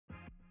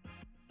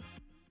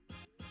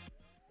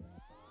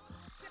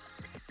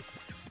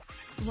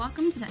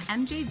Welcome to the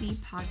MJV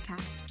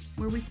podcast,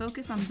 where we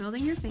focus on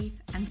building your faith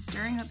and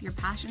stirring up your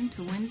passion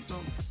to win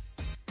souls.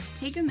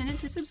 Take a minute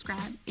to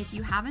subscribe if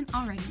you haven't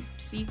already,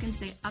 so you can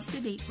stay up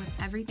to date with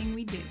everything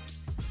we do.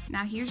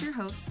 Now here's your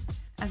host,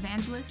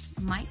 Evangelist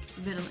Mike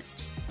Vitalich.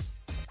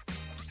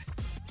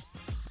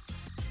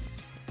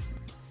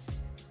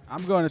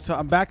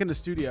 I'm back in the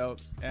studio,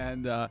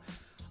 and I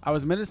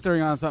was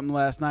ministering on something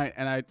last night,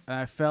 and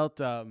I felt.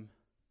 Hold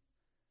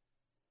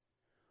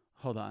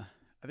on,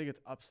 I think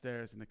it's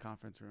upstairs in the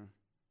conference room.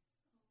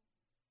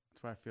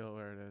 That's where I feel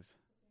where it is.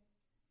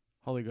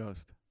 Holy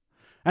Ghost.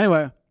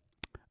 Anyway,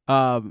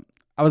 I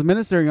was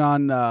ministering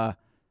on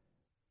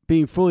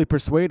being fully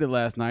persuaded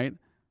last night,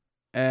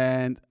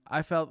 and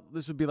I felt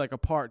this would be like a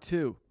part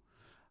two.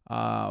 So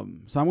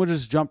I'm going to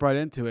just jump right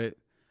into it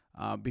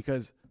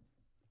because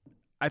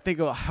I think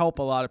it'll help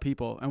a lot of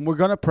people. And we're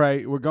going to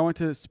pray. We're going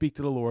to speak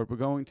to the Lord. We're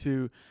going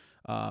to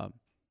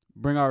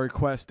bring our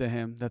requests to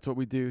Him. That's what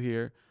we do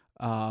here.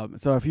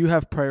 So if you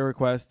have prayer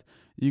requests,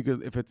 you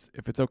could, if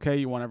it's okay,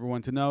 you want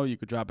everyone to know, you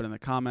could drop it in the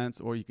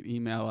comments, or you could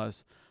email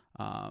us,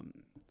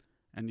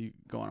 and you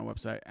go on our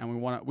website. And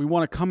we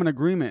want to come in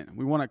agreement.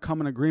 We want to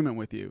come in agreement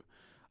with you.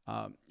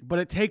 But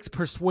it takes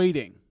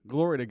persuading.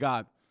 Glory to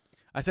God.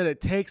 I said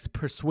it takes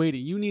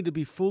persuading. You need to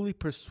be fully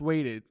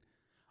persuaded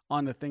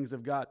on the things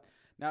of God.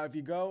 Now, if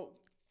you go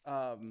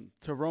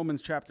to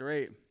Romans chapter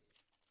 8,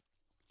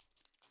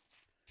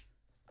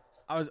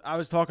 I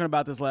was talking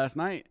about this last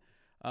night.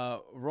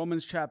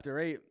 Romans chapter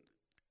 8,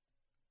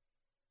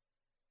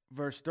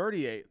 verse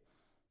 38,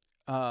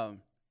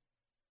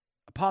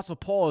 Apostle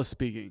Paul is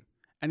speaking,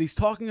 and he's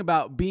talking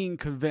about being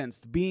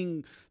convinced,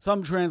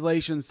 some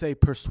translations say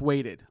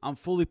persuaded. I'm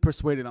fully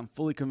persuaded. I'm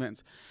fully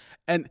convinced.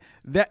 And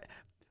that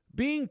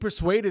being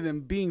persuaded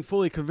and being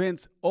fully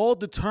convinced all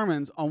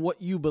determines on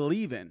what you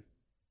believe in.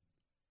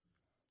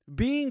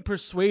 Being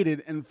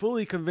persuaded and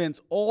fully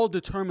convinced all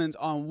determines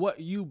on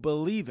what you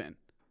believe in.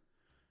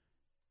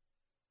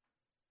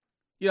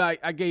 You know,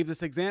 I gave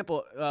this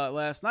example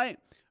last night,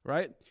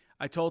 right?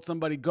 I told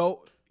somebody,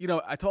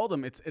 I told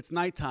them it's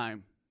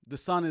nighttime. The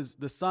sun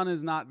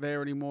is not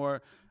there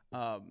anymore.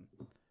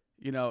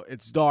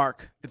 It's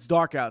dark. It's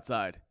dark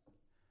outside.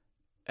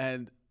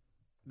 And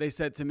they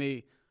said to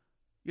me,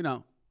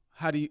 I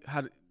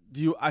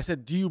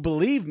said, do you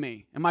believe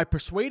me? Am I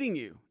persuading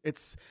you?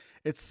 It's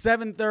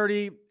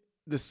 7:30.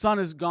 The sun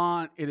is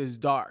gone. It is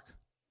dark.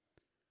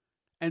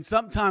 And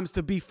sometimes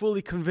to be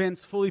fully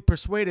convinced, fully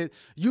persuaded,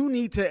 you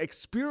need to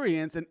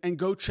experience and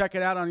go check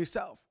it out on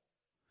yourself.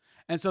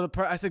 And so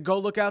I said, go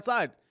look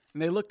outside.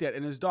 And they looked at it,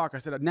 and it's dark. I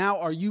said, now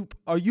are you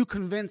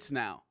convinced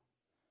now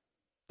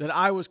that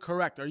I was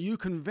correct? Are you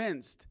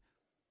convinced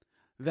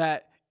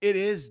that it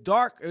is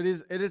dark? It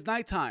is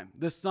nighttime.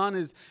 The sun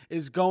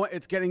is going.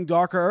 It's getting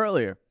darker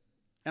earlier.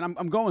 And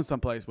I'm going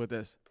someplace with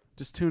this.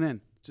 Just tune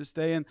in. Just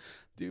stay in.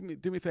 Do me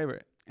a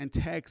favor and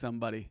tag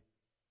somebody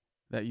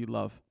that you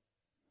love.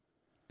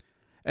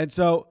 And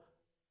so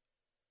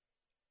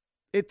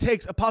it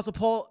takes, Apostle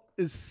Paul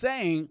is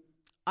saying,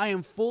 I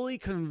am fully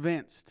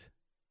convinced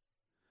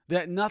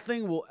that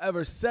nothing will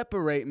ever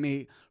separate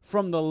me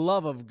from the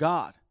love of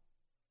God.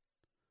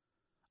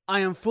 I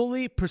am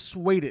fully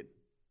persuaded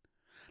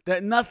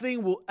that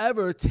nothing will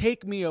ever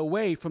take me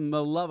away from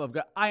the love of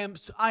God. I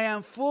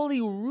am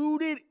fully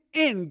rooted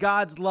in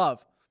God's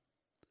love.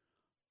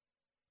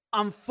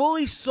 I'm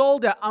fully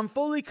sold out. I'm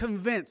fully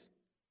convinced.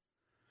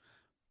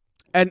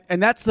 And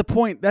that's the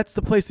point. That's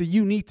the place that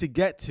you need to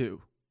get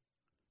to.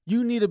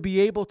 You need to be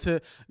able to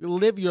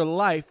live your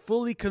life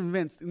fully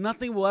convinced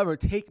nothing will ever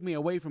take me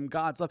away from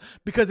God's love,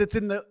 because it's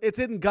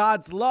in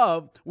God's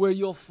love where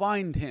you'll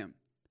find Him.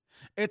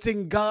 It's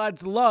in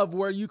God's love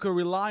where you can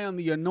rely on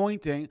the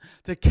anointing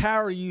to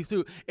carry you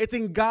through. It's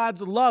in God's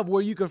love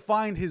where you can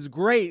find His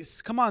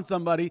grace. Come on,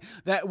 somebody,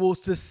 that will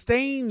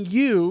sustain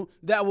you,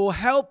 that will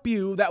help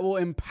you, that will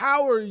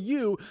empower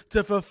you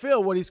to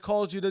fulfill what He's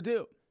called you to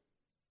do.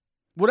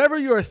 Whatever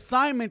your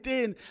assignment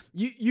in,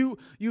 you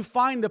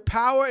find the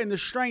power and the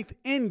strength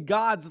in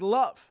God's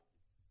love.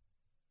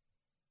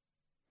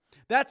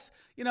 That's,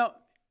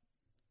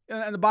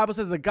 and the Bible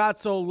says that God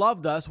so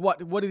loved us. What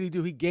did He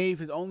do? He gave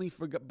His only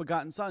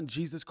begotten Son,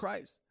 Jesus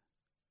Christ.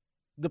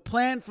 The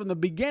plan from the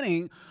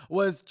beginning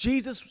was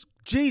Jesus,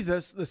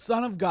 the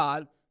Son of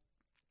God,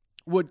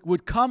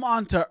 would come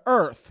onto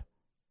earth.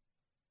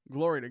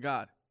 Glory to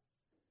God.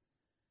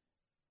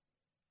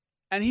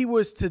 And He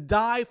was to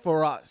die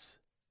for us.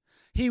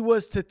 He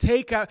was to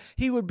take out,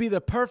 He would be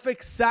the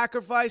perfect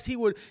sacrifice. He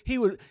would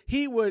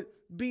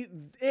be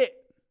it.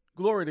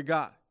 Glory to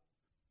God.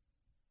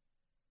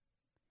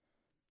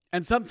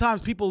 And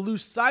sometimes people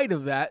lose sight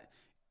of that.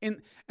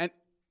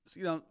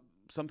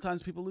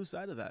 Sometimes people lose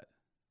sight of that.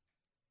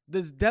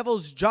 This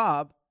devil's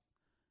job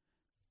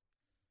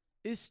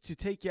is to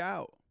take you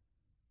out.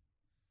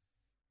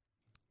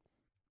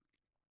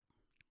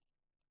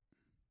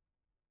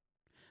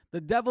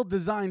 The devil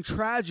designed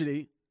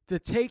tragedy to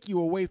take you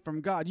away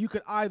from God. You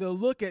could either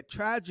look at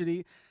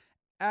tragedy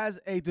as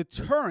a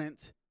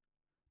deterrent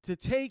to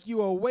take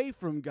you away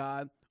from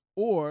God,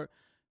 or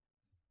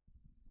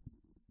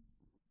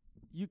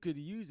you could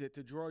use it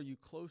to draw you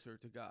closer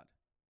to God.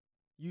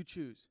 You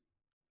choose.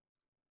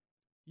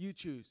 You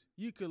choose.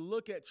 You could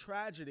look at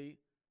tragedy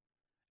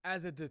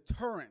as a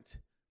deterrent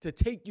to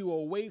take you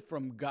away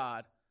from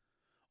God.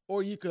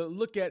 Or you could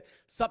look at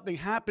something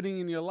happening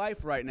in your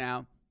life right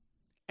now,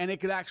 and it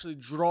could actually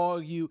draw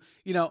you,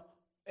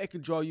 it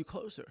could draw you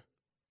closer.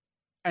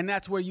 And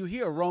that's where you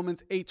hear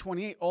Romans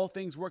 8:28, all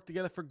things work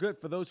together for good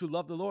for those who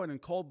love the Lord and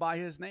called by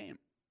his name.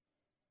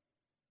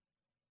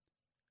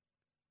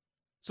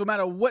 So no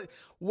matter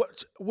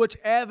which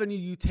avenue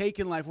you take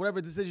in life, whatever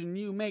decision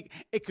you make,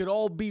 it could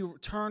all be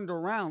turned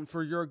around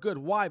for your good.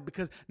 Why?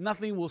 Because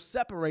nothing will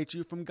separate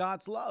you from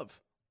God's love.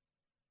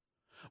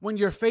 When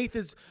your faith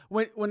is,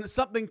 when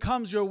something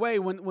comes your way,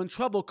 when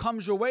trouble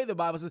comes your way, the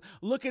Bible says,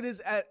 look at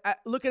it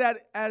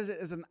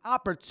as an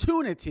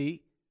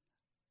opportunity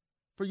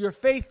for your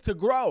faith to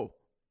grow.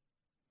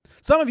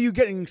 Some of you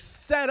getting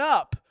set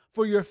up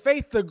for your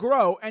faith to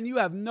grow, and you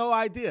have no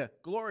idea.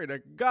 Glory to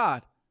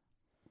God.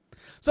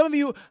 Some of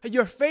you,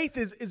 your faith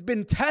has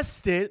been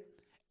tested,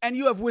 and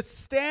you have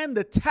withstand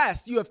the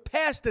test. You have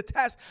passed the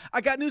test.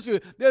 I got news for you.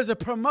 There's a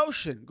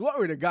promotion.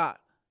 Glory to God.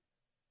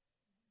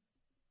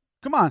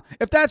 Come on.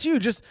 If that's you,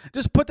 just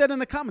put that in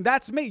the comment.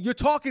 That's me. You're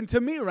talking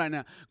to me right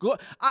now.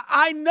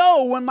 I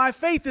know when my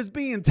faith is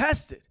being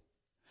tested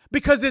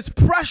because there's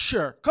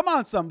pressure. Come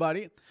on,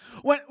 somebody.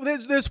 When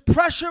there's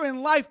pressure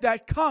in life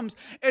that comes,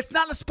 it's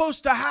not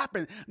supposed to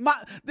happen.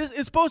 This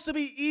is supposed to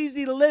be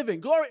easy living.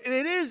 Glory, and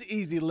it is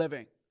easy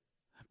living.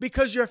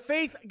 Because your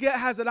faith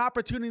has an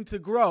opportunity to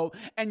grow,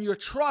 and your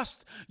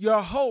trust,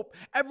 your hope,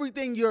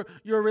 everything your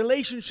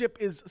relationship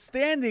is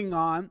standing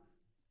on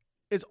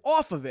is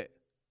off of it.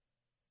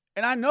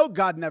 And I know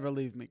God never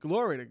leaves me.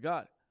 Glory to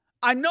God.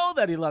 I know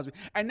that he loves me.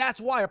 And that's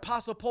why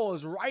Apostle Paul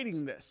is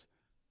writing this.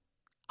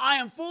 I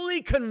am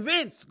fully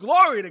convinced,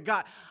 glory to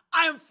God,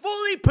 I am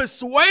fully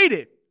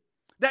persuaded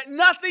that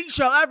nothing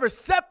shall ever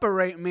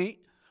separate me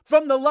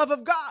from the love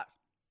of God.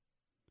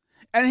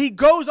 And he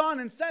goes on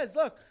and says,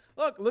 look,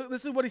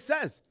 this is what he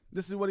says.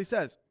 This is what he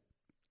says.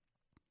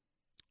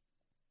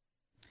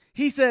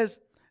 He says,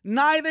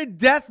 neither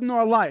death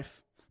nor life,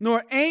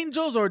 nor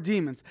angels or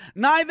demons,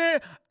 neither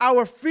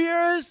our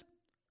fears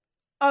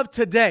of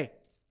today.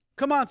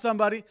 Come on,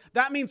 somebody.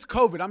 That means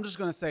COVID. I'm just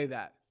going to say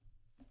that.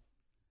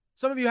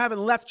 Some of you haven't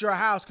left your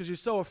house because you're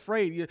so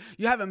afraid.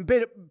 You haven't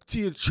been to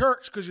your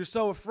church because you're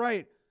so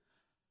afraid.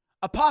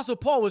 Apostle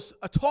Paul was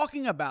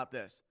talking about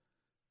this.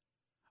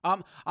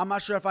 I'm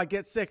not sure if I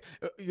get sick,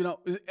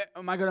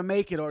 am I going to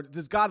make it? Or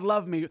does God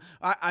love me?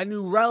 I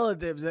knew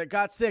relatives that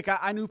got sick.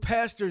 I knew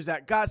pastors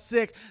that got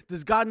sick.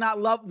 Does God not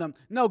love them?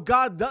 No,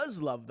 God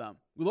does love them.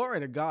 Glory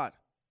to God.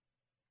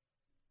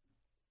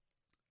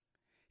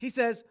 He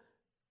says,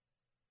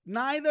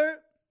 neither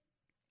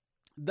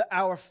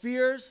our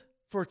fears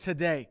for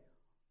today,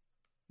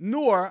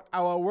 nor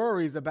our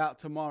worries about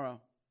tomorrow.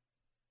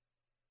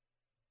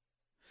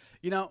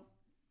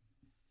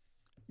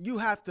 You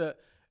have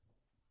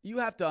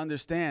to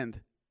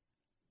understand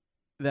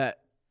that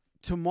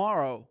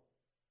tomorrow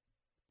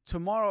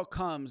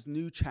comes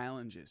new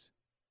challenges.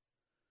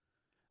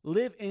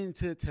 Live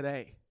into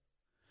today.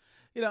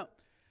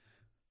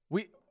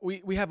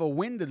 We have a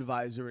wind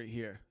advisory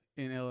here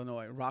in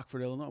Illinois,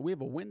 Rockford, Illinois. We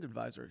have a wind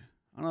advisory.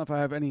 I don't know if I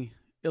have any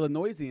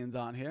Illinoisians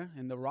on here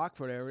in the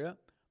Rockford area,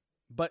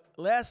 but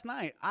last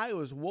night I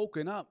was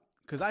woken up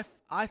because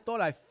I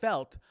thought I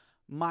felt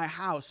my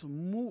house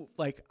move.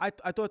 Like I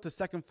thought the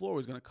second floor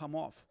was going to come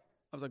off.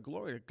 I was like,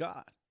 glory to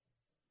God.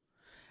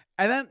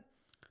 And then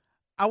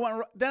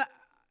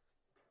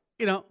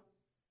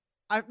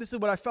this is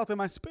what I felt in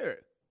my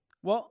spirit.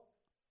 Well,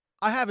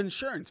 I have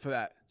insurance for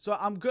that, so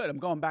I'm good. I'm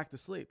going back to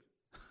sleep.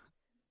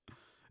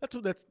 That's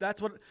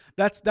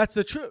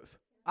the truth.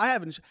 I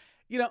have insurance,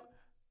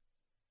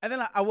 And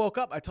then I woke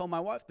up. I told my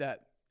wife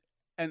that,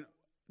 and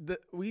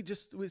we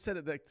said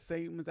it like the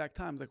same exact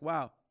time. It's like,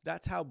 wow,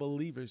 that's how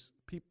believers,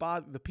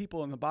 the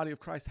people in the body of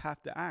Christ,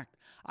 have to act.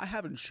 I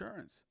have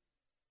insurance.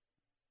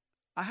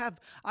 I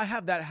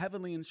have that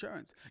heavenly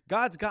insurance.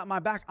 God's got my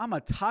back. I'm a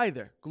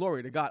tither.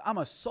 Glory to God. I'm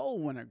a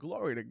soul winner.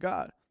 Glory to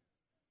God.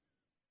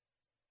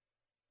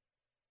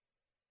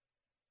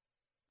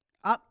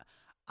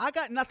 I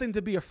got nothing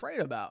to be afraid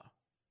about.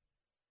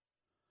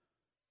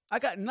 I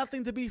got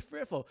nothing to be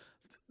fearful.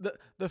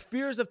 The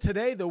fears of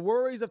today, the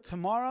worries of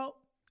tomorrow.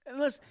 And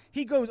listen,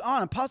 he goes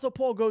on. Apostle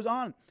Paul goes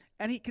on,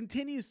 and he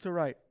continues to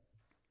write.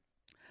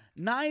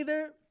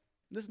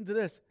 Listen to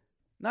this,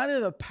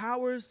 neither the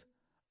powers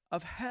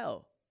of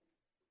hell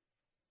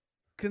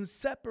can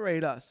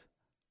separate us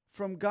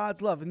from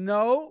God's love.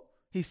 No,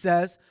 he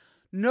says,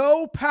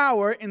 no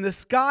power in the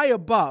sky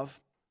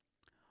above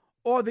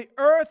or the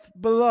earth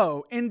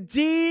below.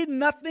 Indeed,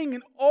 nothing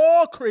in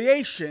all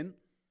creation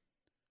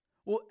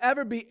will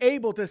ever be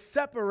able to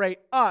separate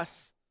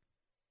us.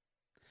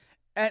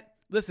 And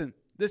listen,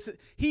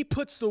 he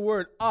puts the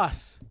word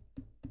us.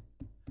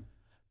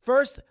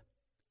 First,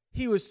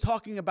 he was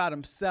talking about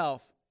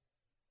himself,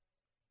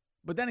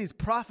 but then he's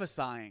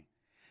prophesying.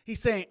 He's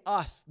saying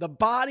us, the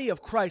body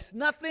of Christ.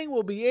 Nothing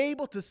will be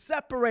able to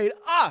separate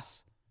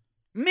us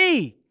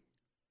Me.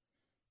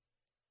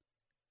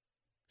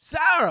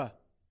 Sarah.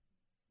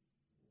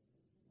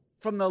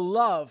 From the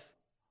love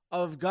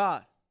of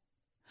God.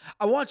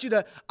 I want you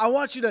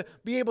to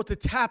be able to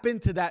tap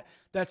into that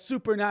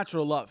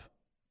supernatural love.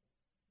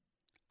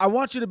 I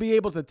want you to be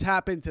able to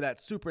tap into that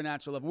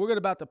supernatural love. We're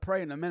about to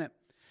pray in a minute.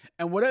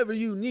 And whatever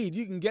you need,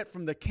 you can get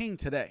from the King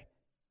today.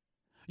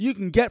 You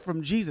can get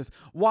from Jesus.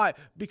 Why?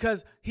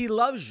 Because he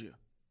loves you.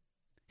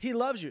 He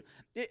loves you.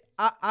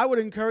 I would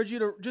encourage you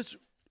to just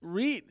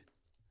read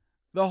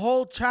the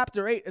whole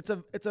chapter 8.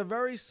 It's a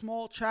very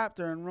small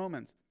chapter in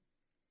Romans.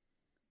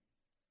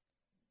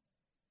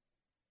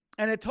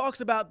 And it talks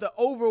about the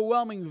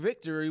overwhelming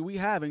victory we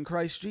have in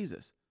Christ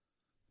Jesus.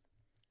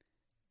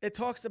 It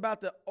talks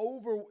about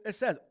it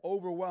says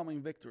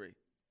overwhelming victory.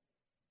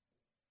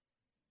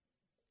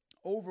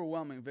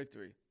 Overwhelming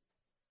victory.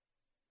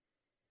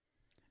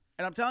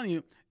 And I'm telling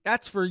you,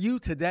 that's for you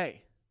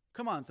today.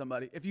 Come on,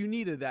 somebody. If you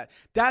needed that,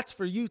 that's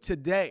for you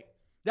today.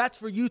 That's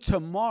for you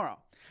tomorrow.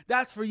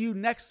 That's for you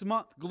next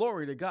month.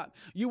 Glory to God.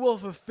 You will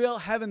fulfill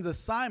heaven's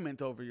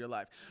assignment over your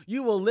life.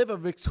 You will live a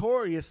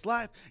victorious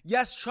life.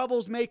 Yes,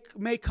 troubles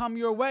may come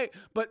your way,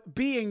 but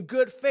be in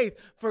good faith.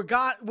 For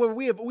God,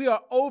 we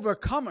are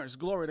overcomers.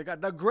 Glory to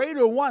God. The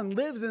greater one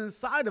lives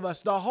inside of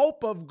us, the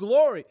hope of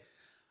glory.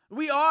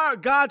 We are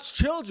God's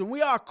children.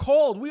 We are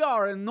called. We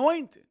are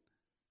anointed.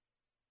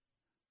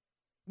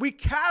 We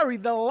carry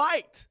the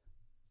light.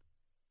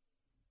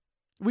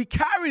 We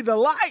carry the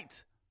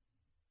light.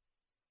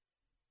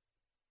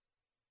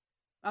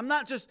 I'm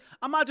not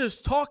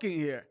just talking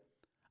here.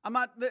 I'm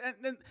not,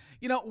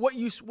 you know, what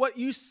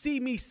you see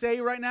me say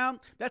right now,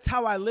 that's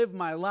how I live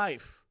my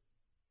life.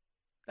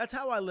 That's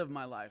how I live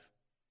my life.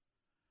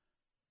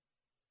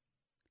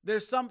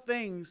 There's some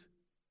things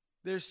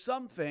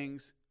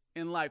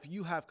in life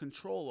you have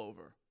control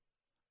over.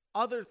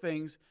 Other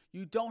things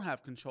you don't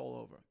have control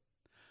over.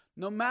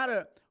 No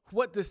matter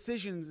what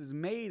decisions is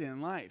made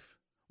in life,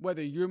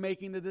 whether you're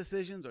making the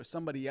decisions or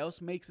somebody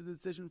else makes a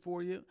decision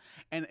for you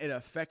and it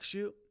affects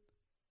you,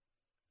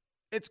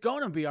 it's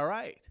going to be all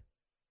right.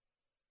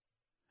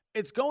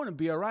 It's going to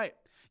be all right.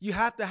 You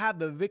have to have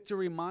the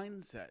victory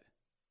mindset.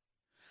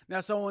 Now,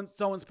 someone's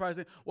probably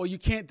saying, well, you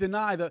can't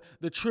deny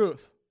the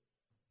truth.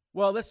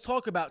 Well, let's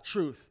talk about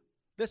truth.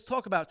 Let's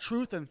talk about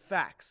truth and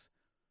facts,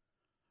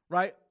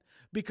 right?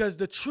 Because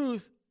the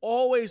truth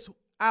always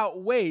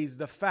outweighs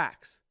the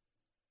facts.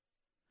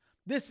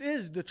 This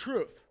is the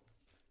truth.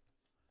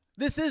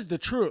 This is the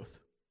truth.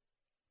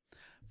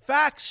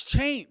 Facts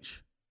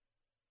change.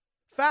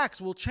 Facts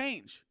will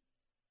change.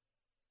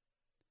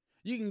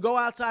 You can go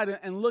outside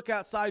and look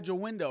outside your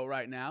window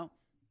right now,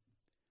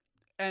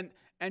 and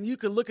you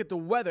can look at the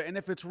weather, and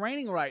if it's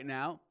raining right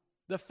now,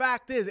 the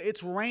fact is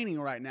it's raining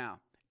right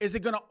now. Is it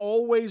going to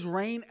always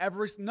rain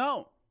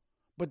No.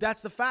 But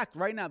that's the fact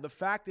right now. The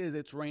fact is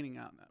it's raining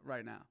out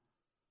right now.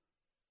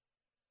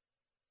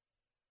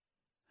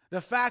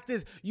 The fact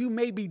is you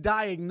may be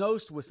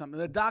diagnosed with something.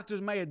 The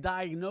doctors may have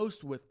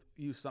diagnosed with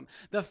you something.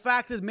 The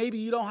fact is maybe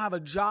you don't have a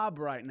job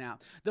right now.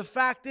 The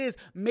fact is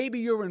maybe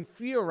you're in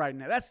fear right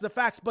now. That's the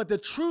facts. But the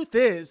truth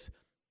is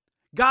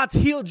God's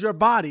healed your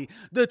body.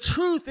 The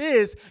truth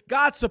is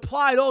God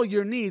supplied all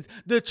your needs.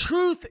 The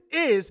truth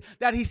is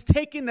that he's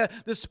taken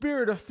the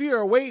spirit of fear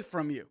away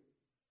from you.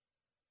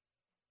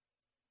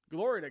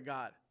 Glory to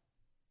God.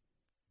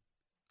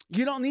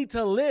 You don't need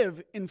to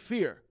live in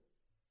fear,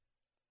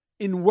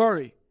 in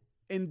worry,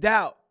 in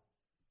doubt.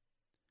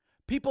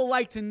 People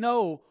like to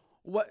know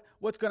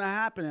what's going to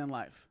happen in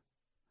life.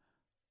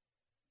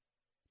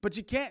 But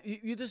you can't.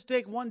 You just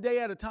take one day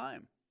at a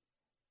time.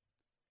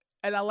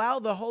 And allow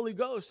the Holy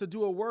Ghost to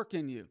do a work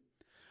in you.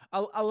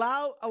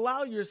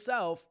 Allow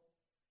yourself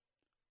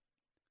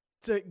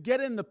to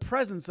get in the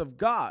presence of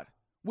God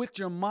with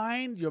your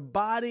mind, your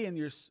body, and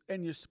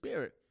your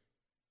spirit.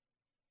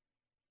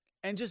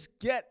 And just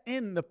get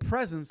in the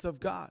presence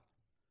of God.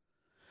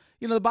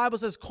 You know, the Bible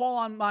says, call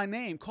on my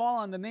name, call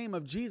on the name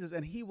of Jesus,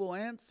 and he will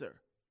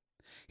answer.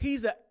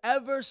 He's an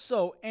ever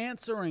so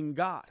answering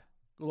God.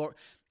 Lord,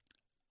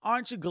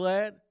 aren't you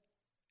glad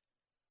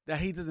that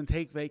he doesn't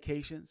take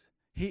vacations?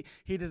 He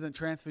doesn't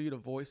transfer you to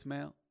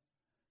voicemail.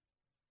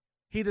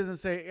 He doesn't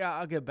say, yeah,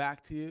 I'll get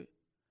back to you.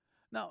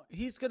 No,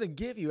 he's going to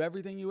give you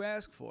everything you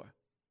ask for.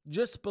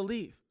 Just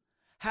believe.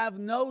 Have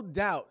no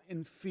doubt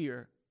in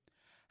fear.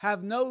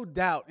 Have no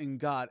doubt in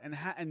God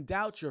and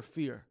doubt your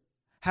fear.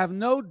 Have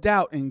no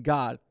doubt in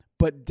God,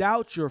 but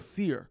doubt your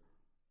fear.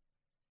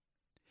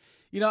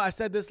 You know, I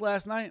said this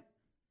last night.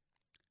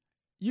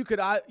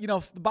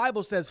 The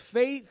Bible says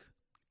faith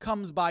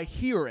comes by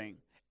hearing,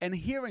 and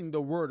hearing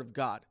the word of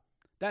God.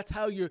 That's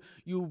how you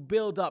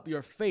build up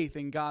your faith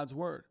in God's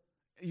word,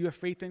 your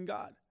faith in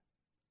God.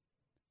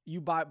 You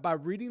by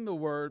reading the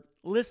word,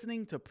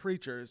 listening to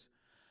preachers,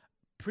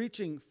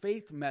 preaching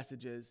faith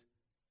messages,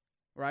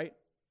 right?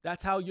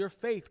 That's how your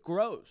faith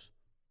grows.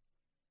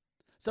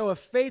 So if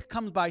faith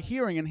comes by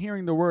hearing and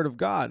hearing the word of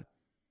God,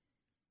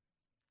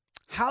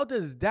 how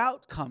does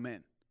doubt come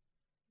in?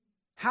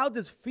 How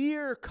does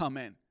fear come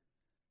in?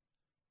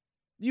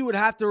 You would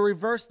have to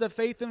reverse the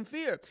faith and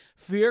fear.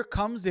 Fear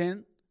comes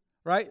in,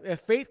 right?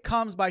 If faith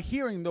comes by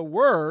hearing the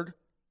word,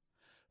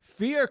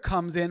 fear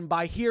comes in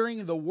by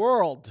hearing the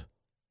world.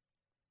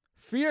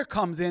 Fear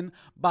comes in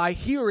by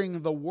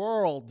hearing the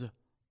world.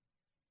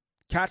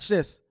 Catch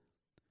this.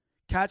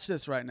 Catch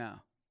this right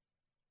now.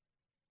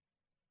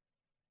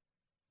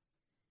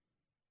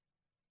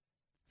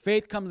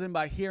 Faith comes in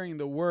by hearing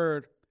the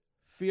word.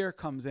 Fear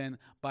comes in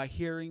by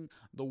hearing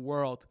the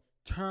world.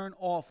 Turn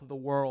off the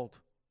world.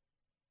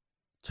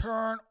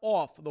 Turn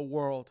off the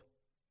world.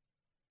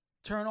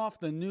 Turn off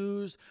the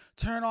news.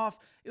 Turn off.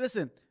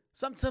 Listen,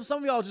 some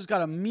of y'all just got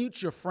to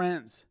mute your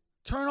friends.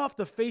 Turn off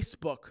the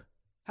Facebook.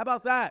 How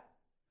about that?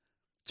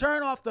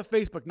 Turn off the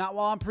Facebook. Not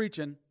while I'm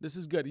preaching. This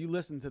is good. You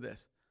listen to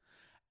this.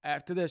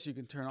 After this, you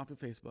can turn off your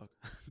Facebook.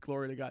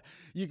 Glory to God.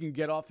 You can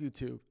get off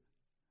YouTube.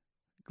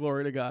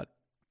 Glory to God.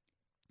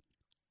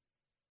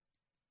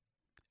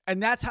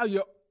 And that's how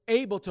you're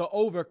able to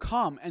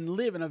overcome and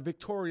live in a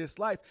victorious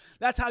life.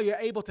 That's how you're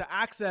able to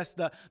access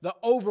the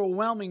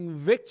overwhelming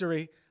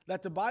victory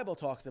that the Bible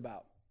talks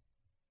about.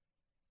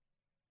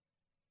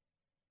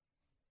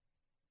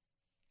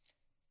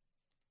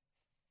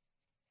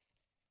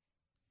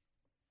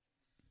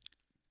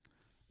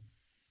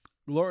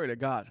 Glory to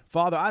God.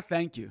 Father, I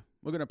thank you.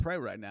 We're going to pray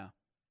right now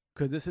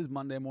because this is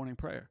Monday morning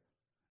prayer.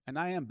 And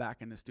I am back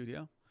in the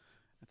studio.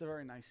 It's a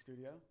very nice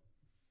studio.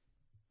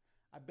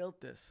 I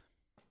built this.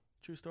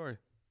 True story.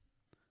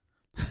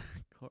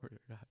 Glory to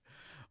God.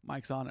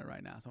 Mike's on it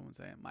right now. Someone's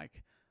saying,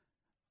 Mike,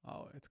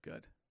 oh, it's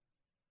good.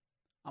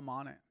 I'm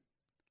on it.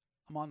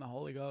 I'm on the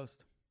Holy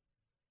Ghost.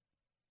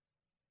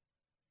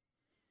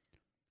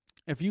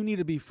 If you need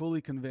to be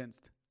fully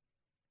convinced,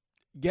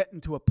 get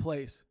into a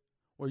place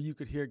where you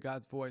could hear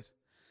God's voice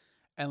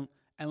and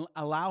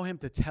allow him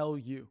to tell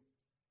you.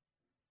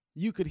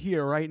 You could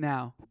hear right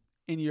now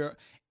in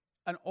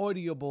an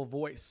audible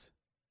voice.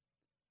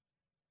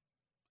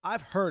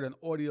 I've heard an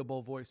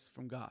audible voice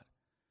from God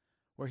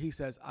where he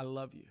says, I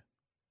love you.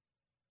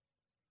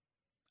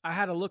 I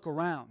had to look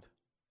around.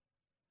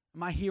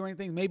 Am I hearing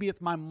things? Maybe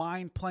it's my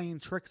mind playing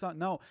tricks on.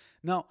 No.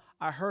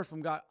 I heard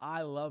from God,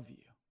 I love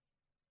you.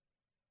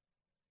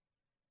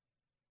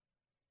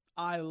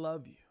 I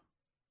love you.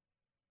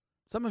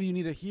 Some of you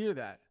need to hear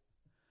that.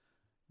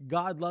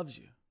 God loves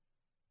you.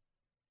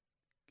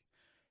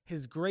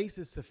 His grace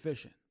is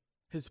sufficient.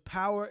 His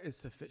power is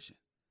sufficient.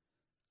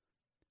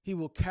 He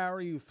will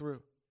carry you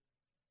through.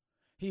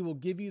 He will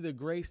give you the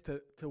grace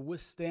to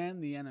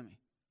withstand the enemy.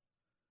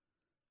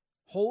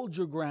 Hold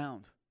your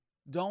ground.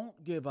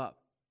 Don't give up.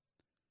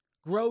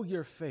 Grow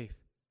your faith.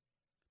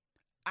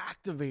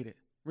 Activate it.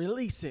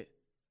 Release it.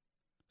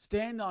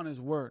 Stand on his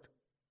word.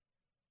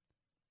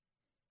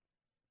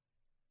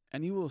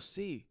 And you will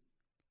see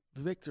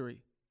victory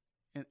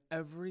in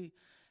every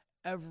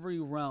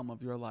realm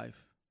of your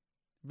life.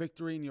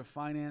 Victory in your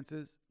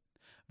finances.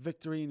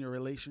 Victory in your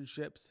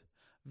relationships.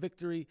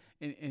 Victory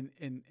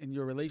in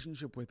your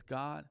relationship with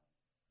God.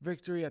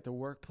 Victory at the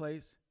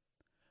workplace.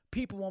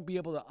 People won't be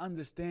able to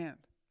understand,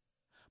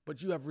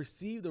 but you have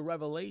received a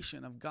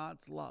revelation of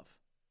God's love.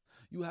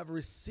 You have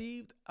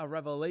received a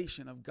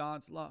revelation of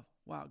God's love.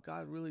 Wow,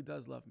 God really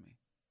does love me.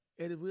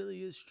 It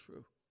really is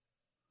true.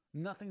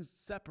 Nothing's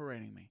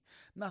separating me.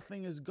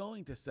 Nothing is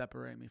going to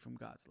separate me from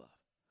God's love.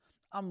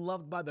 I'm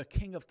loved by the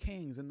King of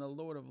Kings and the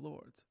Lord of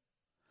Lords.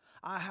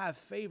 I have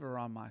favor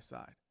on my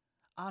side.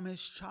 I'm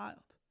his child.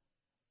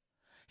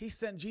 He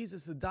sent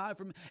Jesus to die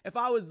for me. If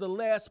I was the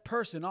last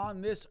person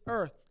on this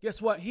earth, guess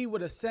what? He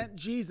would have sent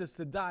Jesus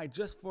to die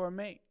just for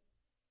me.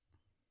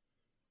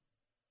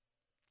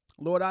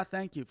 Lord, I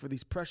thank you for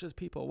these precious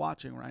people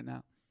watching right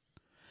now.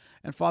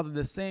 And Father,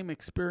 the same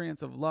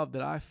experience of love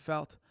that I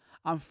felt,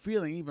 I'm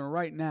feeling even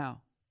right now.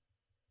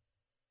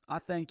 I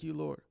thank you,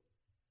 Lord,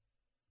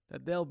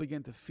 that they'll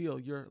begin to feel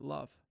your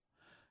love,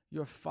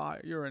 your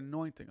fire, your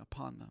anointing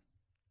upon them.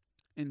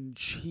 In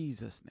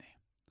Jesus' name.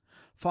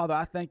 Father,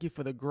 I thank you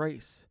for the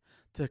grace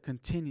to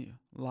continue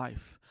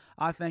life.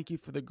 I thank you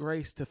for the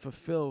grace to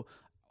fulfill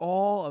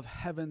all of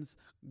heaven's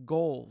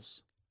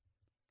goals,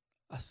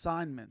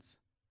 assignments.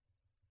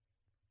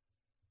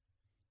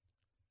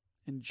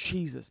 In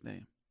Jesus'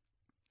 name.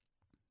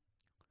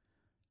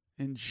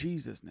 In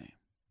Jesus' name.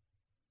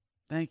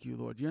 Thank you,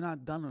 Lord. You're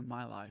not done with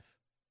my life.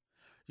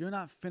 You're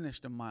not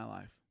finished in my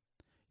life.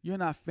 You're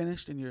not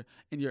finished in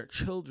your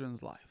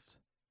children's lives.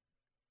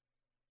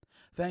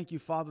 Thank you,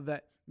 Father,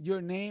 that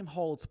your name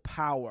holds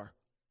power,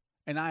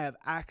 and I have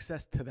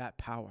access to that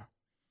power.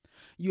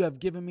 You have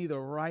given me the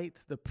right,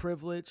 the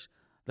privilege,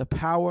 the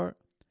power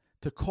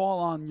to call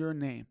on your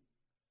name.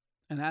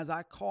 And as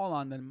I call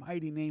on the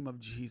mighty name of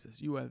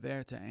Jesus, you are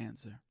there to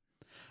answer.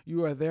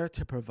 You are there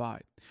to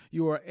provide.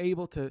 You are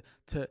able to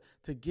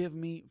give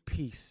me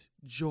peace,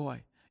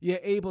 joy. You're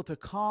able to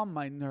calm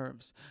my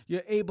nerves.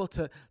 You're able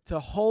to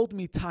hold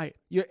me tight.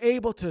 You're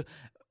able to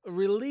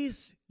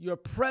release your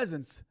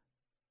presence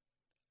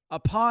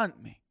upon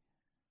me.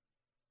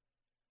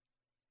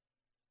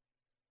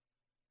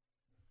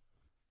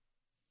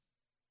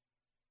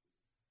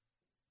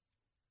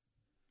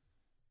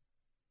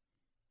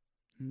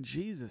 In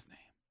Jesus' name.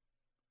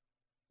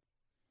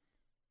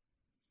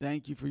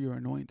 Thank you for your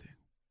anointing.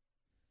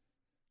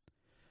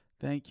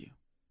 Thank you.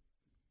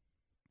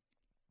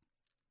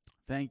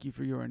 Thank you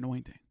for your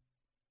anointing.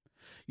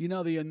 You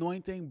know, the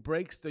anointing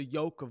breaks the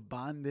yoke of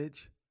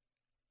bondage.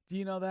 Do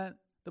you know that?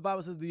 The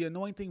Bible says the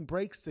anointing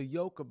breaks the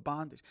yoke of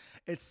bondage.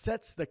 It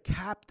sets the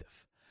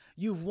captive.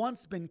 You've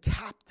once been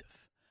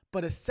captive,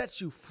 but it sets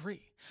you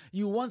free.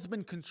 You once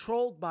been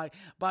controlled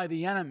by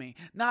the enemy,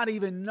 not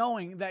even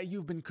knowing that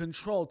you've been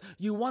controlled.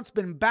 You once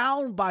been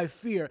bound by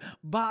fear.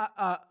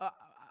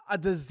 A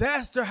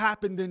disaster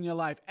happened in your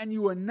life and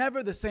you were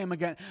never the same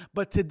again.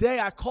 But today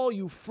I call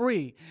you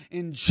free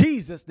in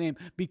Jesus' name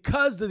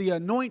because of the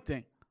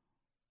anointing.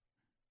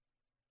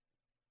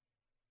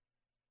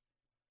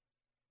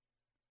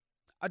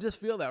 I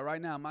just feel that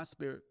right now in my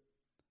spirit.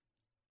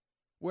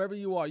 Wherever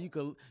you are, you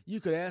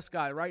could ask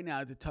God right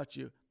now to touch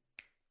you.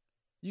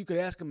 You could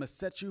ask him to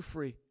set you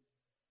free,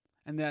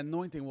 and the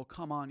anointing will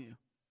come on you.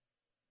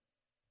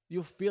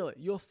 You'll feel it.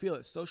 You'll feel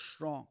it so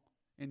strong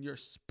in your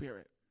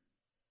spirit.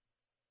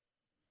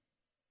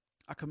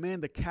 I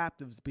command the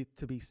captives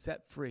to be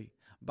set free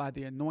by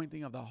the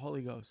anointing of the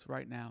Holy Ghost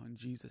right now in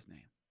Jesus'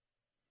 name.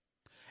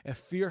 If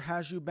fear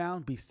has you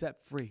bound, be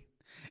set free.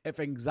 If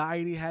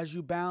anxiety has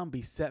you bound,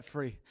 be set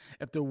free.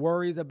 If the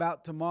worries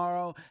about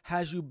tomorrow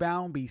has you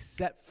bound, be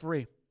set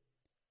free.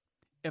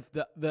 If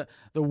the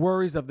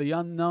worries of the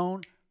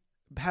unknown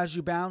has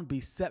you bound, be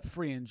set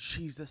free in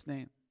Jesus'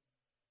 name.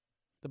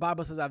 The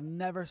Bible says, I've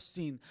never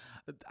seen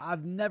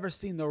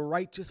the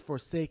righteous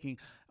forsaking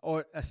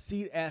or a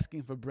seed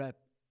asking for bread.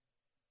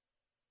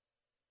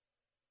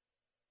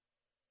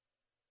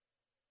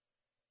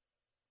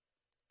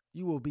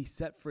 You will be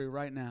set free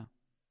right now.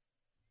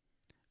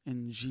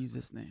 In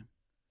Jesus' name.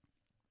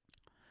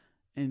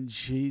 In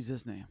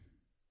Jesus' name.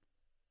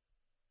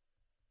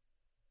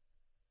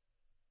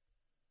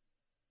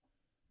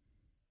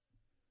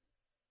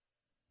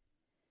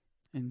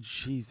 In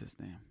Jesus'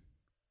 name.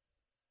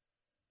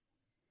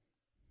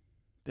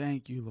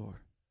 Thank you, Lord.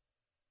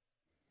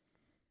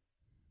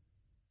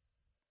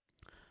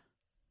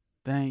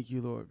 Thank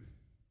you, Lord.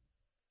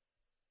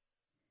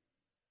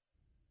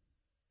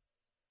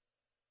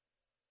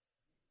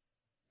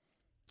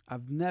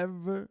 I've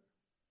never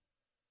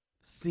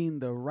seen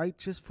the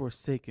righteous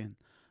forsaken,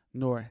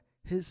 nor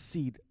his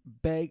seed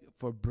beg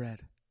for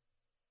bread.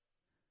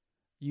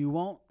 You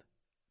won't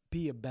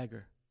be a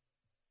beggar.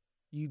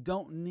 You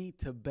don't need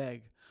to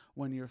beg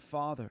when your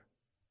Father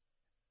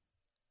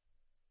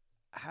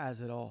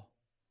has it all.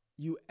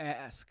 You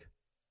ask,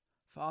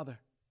 Father,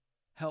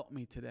 help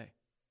me today.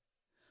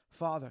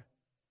 Father,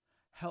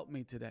 help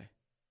me today.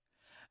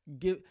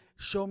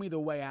 Show me the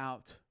way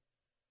out.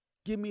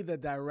 Give me the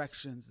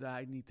directions that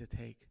I need to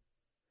take.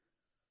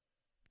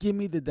 Give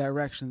me the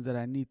directions that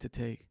I need to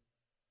take.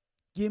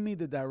 Give me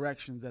the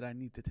directions that I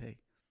need to take.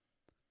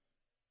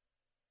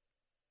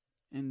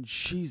 In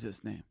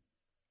Jesus' name.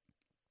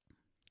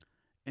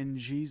 In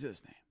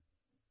Jesus' name.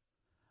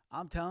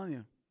 I'm telling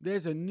you,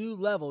 there's a new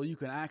level you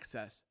can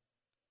access.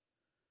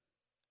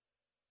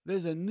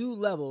 There's a new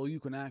level you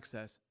can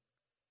access.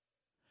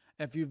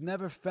 If you've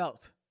never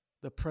felt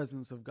the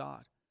presence of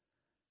God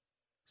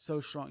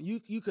so strong,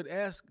 you could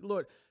ask,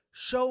 Lord,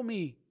 show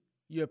me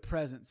your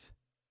presence.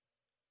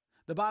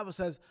 The Bible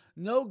says,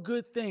 no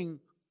good thing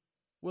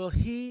will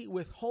he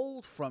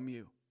withhold from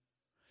you.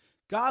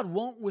 God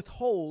won't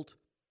withhold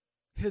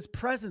his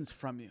presence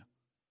from you.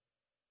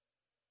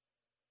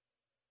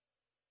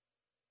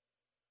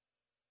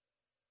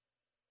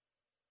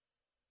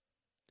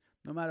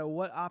 No matter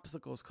what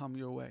obstacles come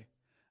your way,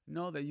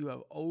 know that you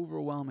have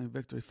overwhelming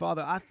victory.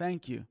 Father, I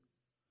thank you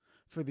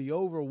for the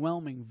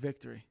overwhelming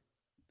victory.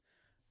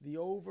 The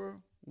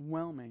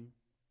overwhelming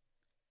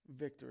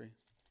victory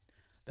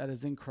that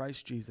is in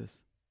Christ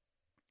Jesus.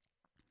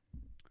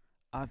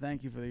 I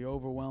thank you for the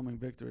overwhelming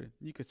victory.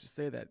 You could just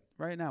say that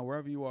right now,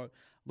 wherever you are.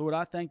 Lord,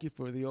 I thank you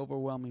for the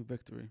overwhelming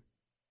victory.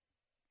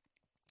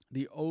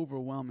 The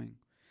overwhelming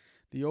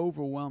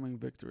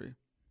victory.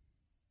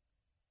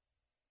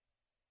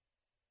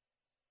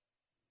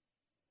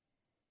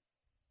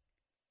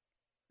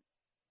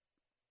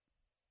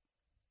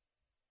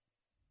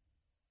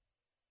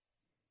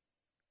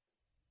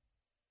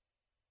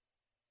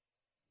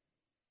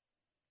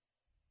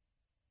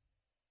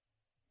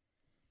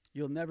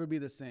 You'll never be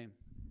the same.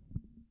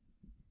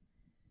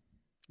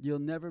 You'll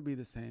never be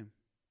the same.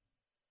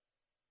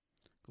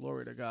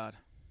 Glory to God.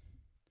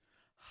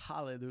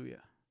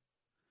 Hallelujah.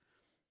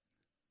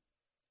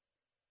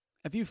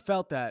 If you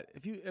felt that,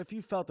 if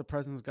you felt the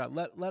presence of God,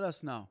 let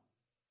us know.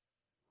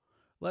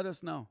 Let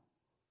us know.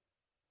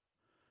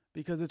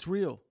 Because it's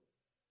real.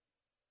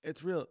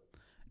 It's real.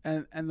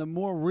 And the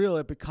more real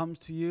it becomes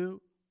to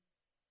you,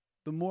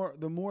 the more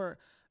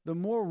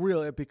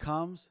real it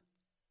becomes,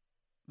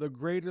 the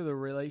greater the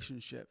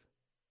relationship.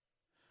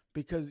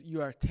 Because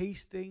you are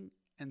tasting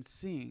and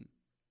seeing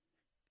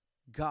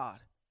God.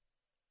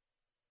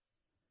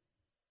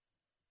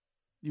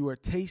 You are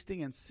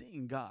tasting and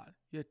seeing God.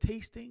 You're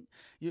tasting.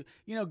 You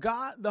know,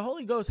 God, the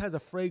Holy Ghost has a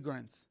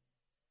fragrance.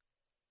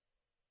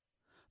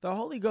 The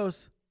Holy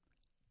Ghost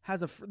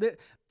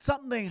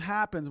something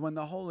happens when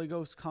the Holy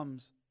Ghost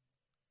comes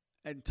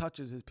and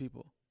touches his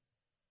people.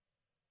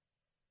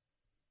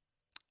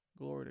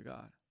 Glory to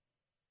God.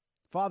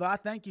 Father, I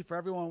thank you for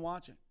everyone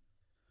watching.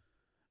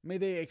 May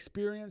they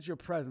experience your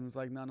presence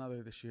like none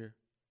other this year.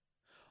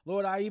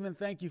 Lord, I even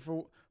thank you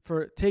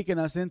for taking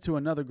us into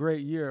another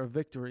great year of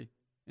victory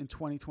in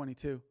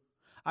 2022.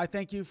 I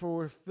thank you for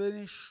we're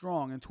finished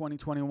strong in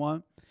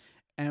 2021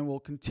 and we'll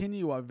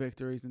continue our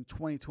victories in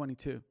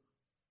 2022.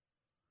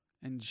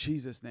 In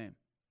Jesus' name.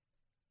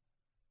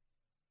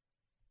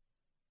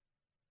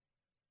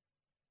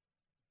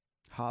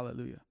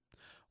 Hallelujah.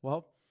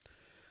 Well,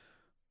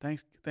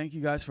 thank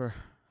you guys for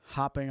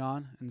hopping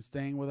on and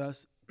staying with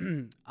us.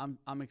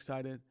 I'm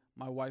excited.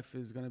 My wife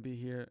is going to be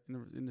here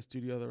in the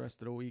studio the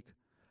rest of the week.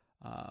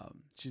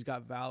 She's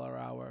got Valor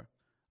Hour.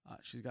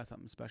 She's got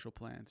something special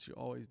planned. She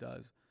always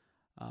does.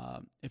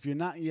 If you're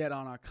not yet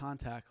on our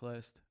contact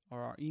list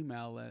or our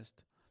email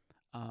list,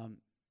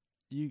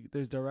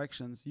 there's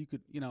directions. You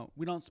could,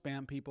 we don't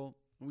spam people.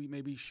 We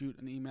maybe shoot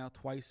an email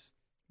twice,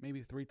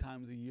 maybe 3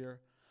 times a year.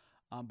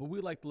 But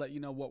we like to let you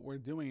know what we're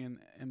doing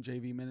in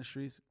MJV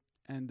Ministries.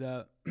 And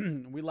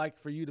we like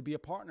for you to be a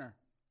partner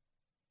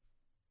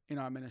in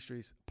our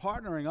ministries.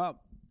 Partnering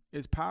up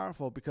is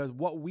powerful because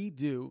what we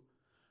do,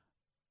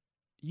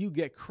 you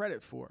get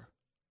credit for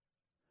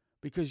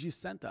because you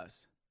sent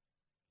us.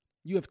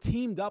 You have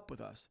teamed up with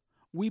us.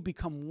 We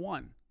become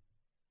one.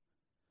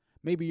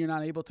 Maybe you're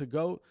not able to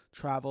go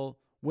travel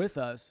with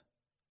us,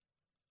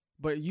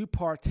 but you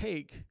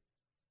partake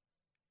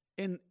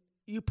in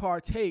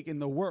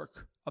the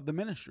work of the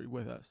ministry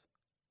with us.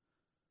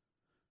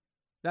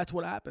 That's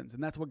what happens,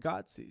 and that's what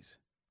God sees.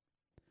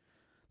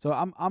 So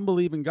I'm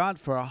believing God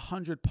for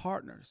 100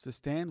 partners to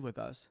stand with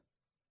us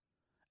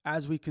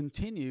as we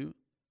continue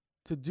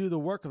to do the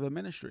work of the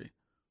ministry.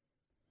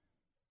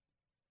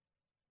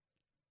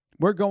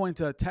 We're going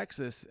to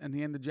Texas in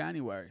the end of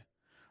January.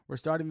 We're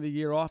starting the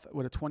year off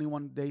with a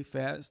 21-day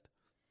fast,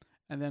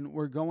 and then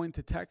we're going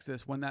to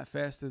Texas when that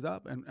fast is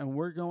up, and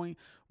we're doing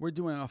a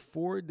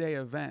 4-day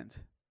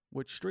event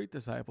with Street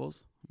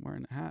Disciples. I'm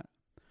wearing a hat.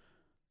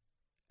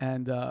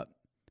 And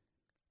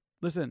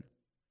listen,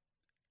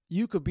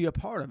 you could be a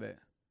part of it.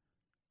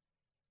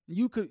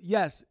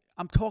 Yes,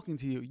 I'm talking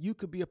to you. You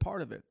could be a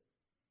part of it.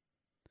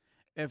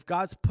 If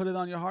God's put it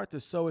on your heart to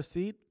sow a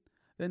seed,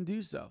 then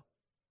do so.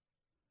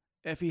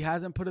 If he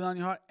hasn't put it on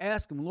your heart,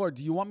 ask him, Lord,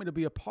 do you want me to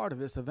be a part of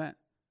this event?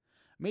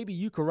 Maybe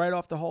you could write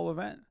off the whole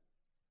event.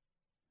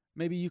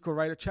 Maybe you could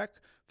write a check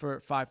for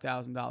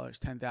 $5,000,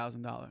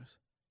 $10,000.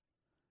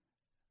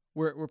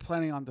 We're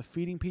planning on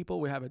defeating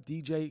people. We have a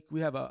DJ. We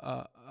have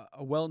a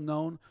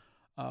well-known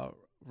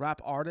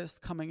rap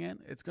artist coming in.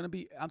 It's going to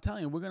be, I'm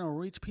telling you, we're going to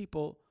reach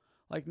people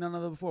like none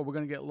other before. We're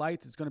going to get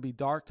lights. It's going to be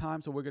dark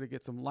time, so we're going to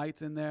get some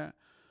lights in there.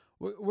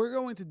 We're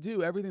going to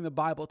do everything the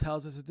Bible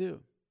tells us to do.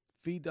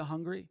 Feed the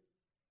hungry.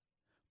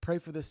 Pray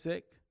for the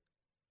sick.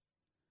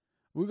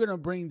 We're going to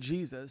bring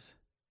Jesus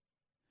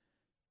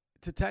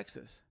to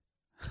Texas.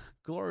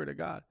 Glory to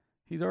God.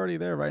 He's already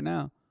there right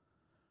now.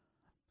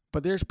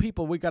 But there's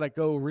people we got to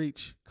go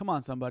reach. Come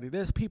on, somebody.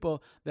 There's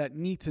people that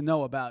need to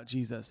know about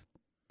Jesus.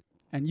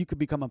 And you could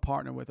become a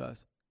partner with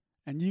us.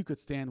 And you could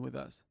stand with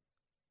us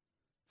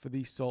for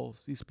these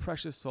souls, these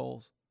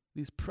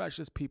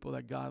precious people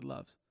that God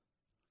loves.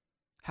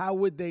 How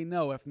would they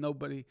know if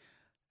nobody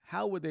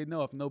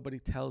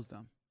tells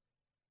them?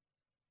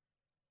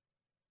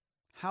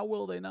 How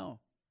will they know?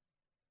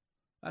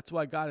 That's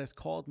why God has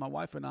called my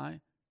wife and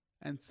I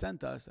and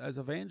sent us as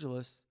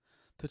evangelists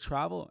to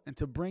travel and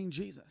to bring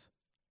Jesus.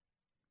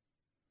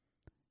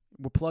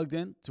 We're plugged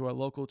in to our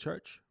local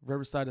church,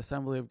 Riverside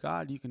Assembly of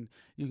God. You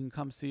can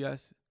come see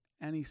us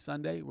any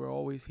Sunday. We're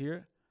always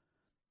here.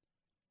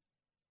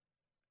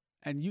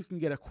 And you can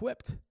get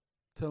equipped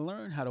to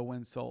learn how to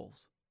win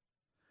souls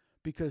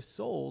because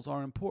souls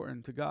are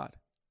important to God.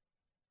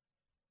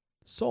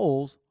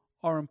 Souls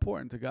are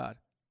important to God.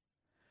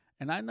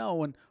 And I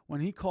know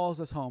when he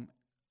calls us home,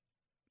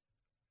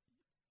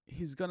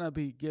 he's going to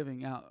be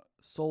giving out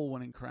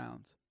soul-winning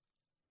crowns.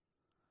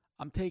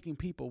 I'm taking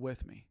people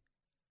with me.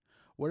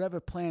 Whatever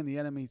plan the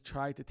enemy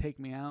tried to take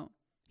me out,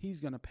 he's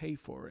going to pay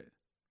for it.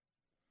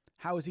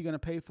 How is he going to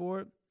pay for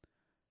it?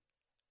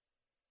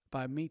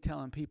 By me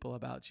telling people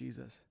about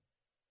Jesus.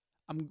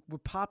 We're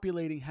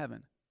populating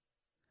heaven,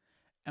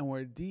 and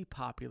we're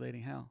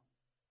depopulating hell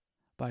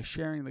by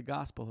sharing the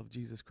gospel of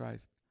Jesus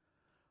Christ.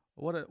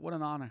 What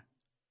an honor.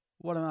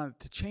 What an honor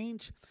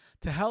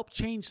to help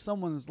change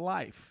someone's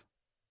life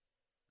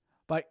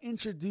by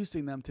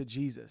introducing them to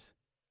Jesus.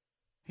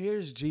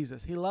 Here's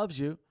Jesus. He loves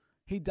you.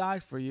 He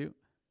died for you.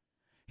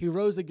 He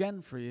rose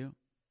again for you.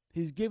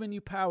 He's given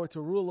you power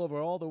to rule over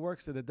all the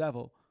works of the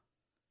devil.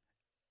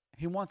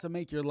 He wants to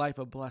make your life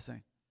a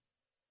blessing.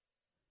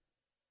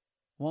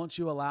 Won't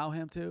you allow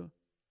him to?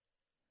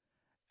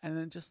 And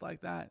then just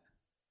like that,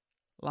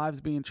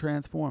 lives being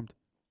transformed.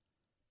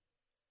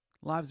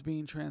 Lives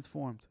being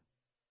transformed.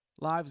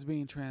 Lives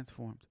being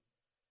transformed.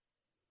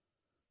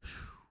 Whew.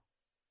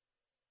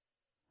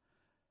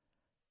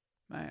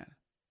 Man.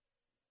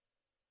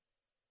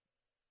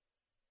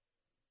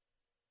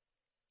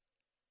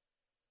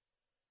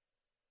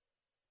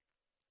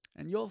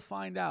 And you'll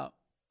find out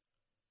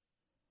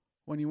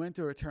when you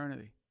enter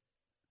eternity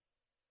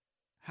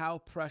how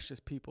precious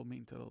people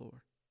mean to the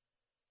Lord.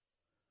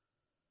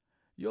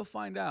 You'll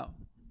find out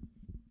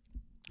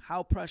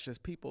how precious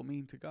people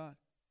mean to God.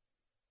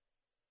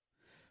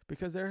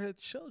 Because they're His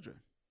children.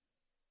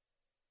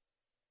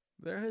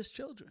 They're His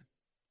children.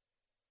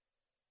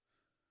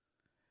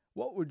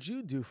 What would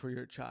you do for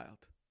your child?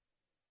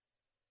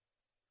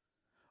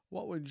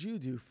 What would you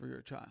do for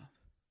your child?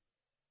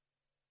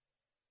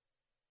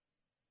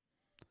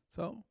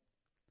 So,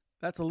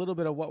 that's a little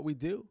bit of what we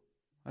do.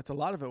 That's a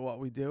lot of it what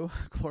we do.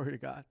 Glory to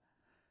God.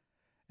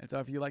 And so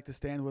if you'd like to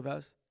stand with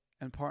us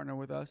and partner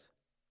with us,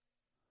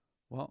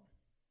 well,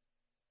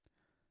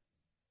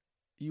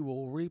 you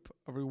will reap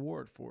a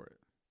reward for it.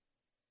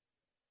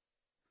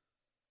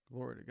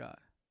 Glory to God.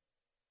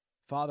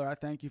 Father, I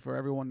thank you for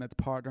everyone that's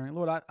partnering.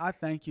 Lord, I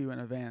thank you in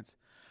advance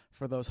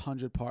for those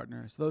 100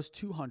 partners, those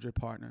 200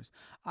 partners.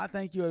 I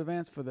thank you in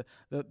advance for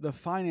the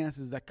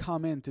finances that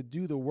come in to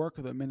do the work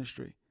of the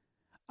ministry.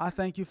 I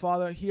thank you,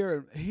 Father.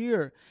 Here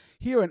in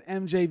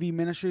MJV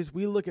Ministries,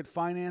 we look at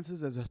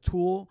finances as a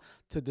tool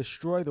to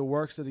destroy the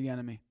works of the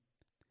enemy.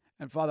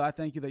 And Father, I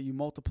thank you that you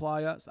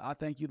multiply us. I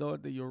thank you,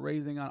 Lord, that you're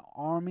raising an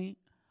army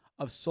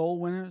of soul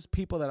winners,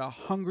 people that are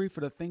hungry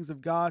for the things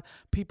of God,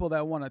 people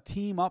that want to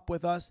team up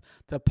with us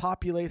to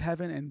populate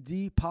heaven and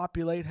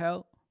depopulate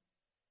hell.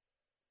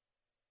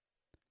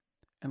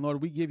 And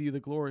Lord, we give you the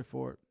glory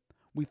for it.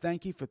 We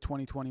thank you for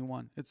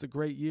 2021. It's a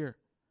great year.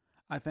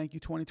 I thank you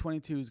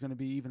 2022 is going to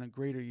be even a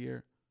greater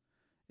year.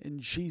 In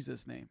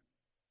Jesus' name.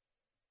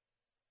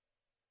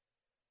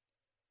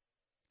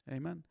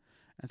 Amen.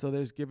 And so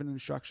there's given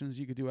instructions.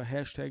 You could do a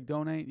hashtag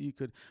donate. You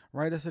could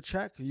write us a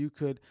check. You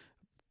could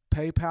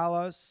PayPal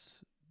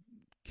us,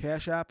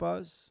 Cash App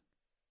us,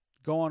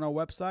 go on our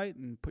website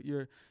and put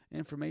your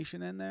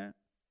information in there.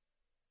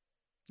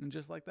 And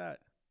just like that.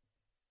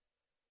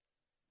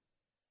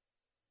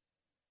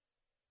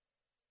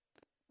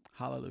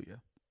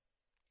 Hallelujah.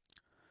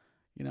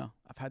 You know,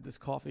 I've had this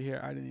coffee here.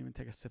 I didn't even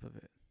take a sip of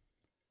it.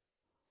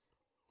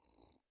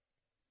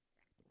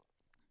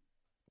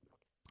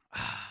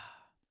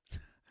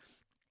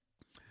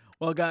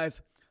 Well,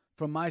 guys,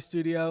 from my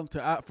studio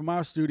from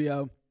our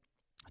studio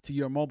to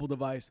your mobile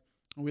device,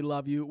 we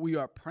love you. We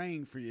are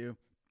praying for you.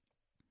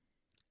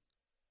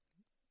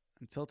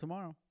 Until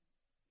tomorrow.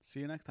 See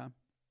you next time.